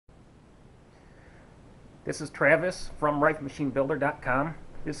This is Travis from RifeMachineBuilder.com.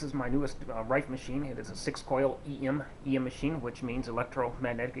 This is my newest Rife machine. It is a 6-coil EM machine, which means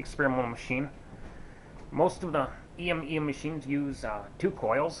electromagnetic experimental machine. Most of the EM machines use 2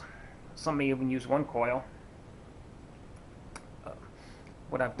 coils. Some may even use 1 coil.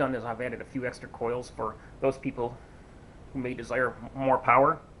 What I've done is I've added a few extra coils for those people who may desire more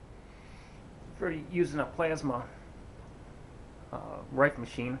power. For using a plasma Rife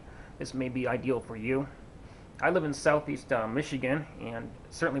machine, this may be ideal for you. I live in southeast Michigan, and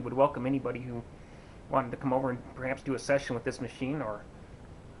certainly would welcome anybody who wanted to come over and perhaps do a session with this machine, or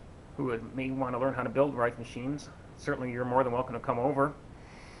who may want to learn how to build Rife machines. Certainly you're more than welcome to come over.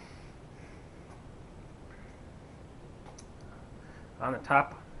 On the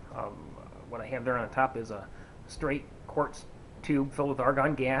top, what I have there on the top is a straight quartz tube filled with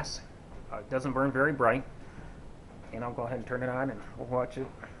argon gas. It doesn't burn very bright. And I'll go ahead and turn it on and we'll watch it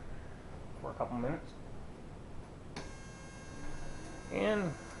for a couple minutes.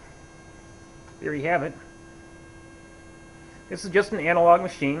 And there you have it. This is just an analog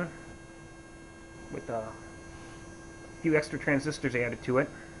machine with a few extra transistors added to it.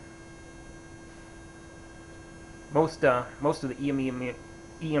 Most of the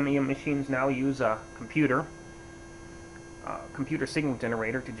EMEM machines now use a computer signal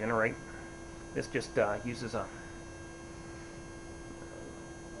generator to generate. This just uses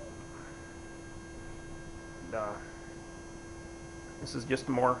this is just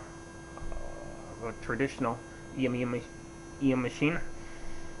more of a traditional EM machine.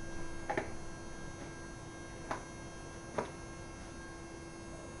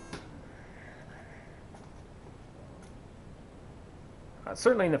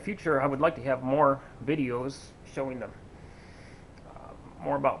 Certainly in the future I would like to have more videos showing them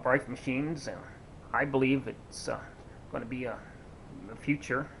more about Rife machines, and I believe it's going to be the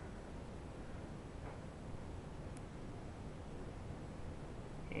future.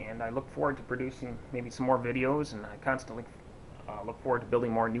 And I look forward to producing maybe some more videos, and I constantly look forward to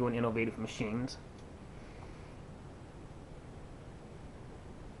building more new and innovative machines.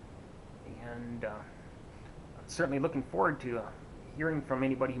 And certainly looking forward to hearing from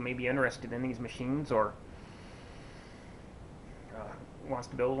anybody who may be interested in these machines, or wants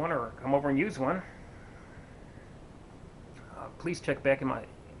to build one or come over and use one. Please check back at my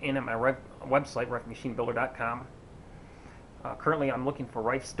website, RifeMachineBuilder.com. Currently I'm looking for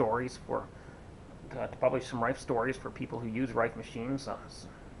Rife stories to publish some Rife stories for people who use Rife machines.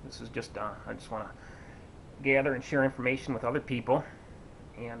 This is just I just want to gather and share information with other people,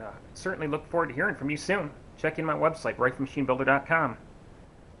 and certainly look forward to hearing from you soon. Check in my website, RifeMachineBuilder.com.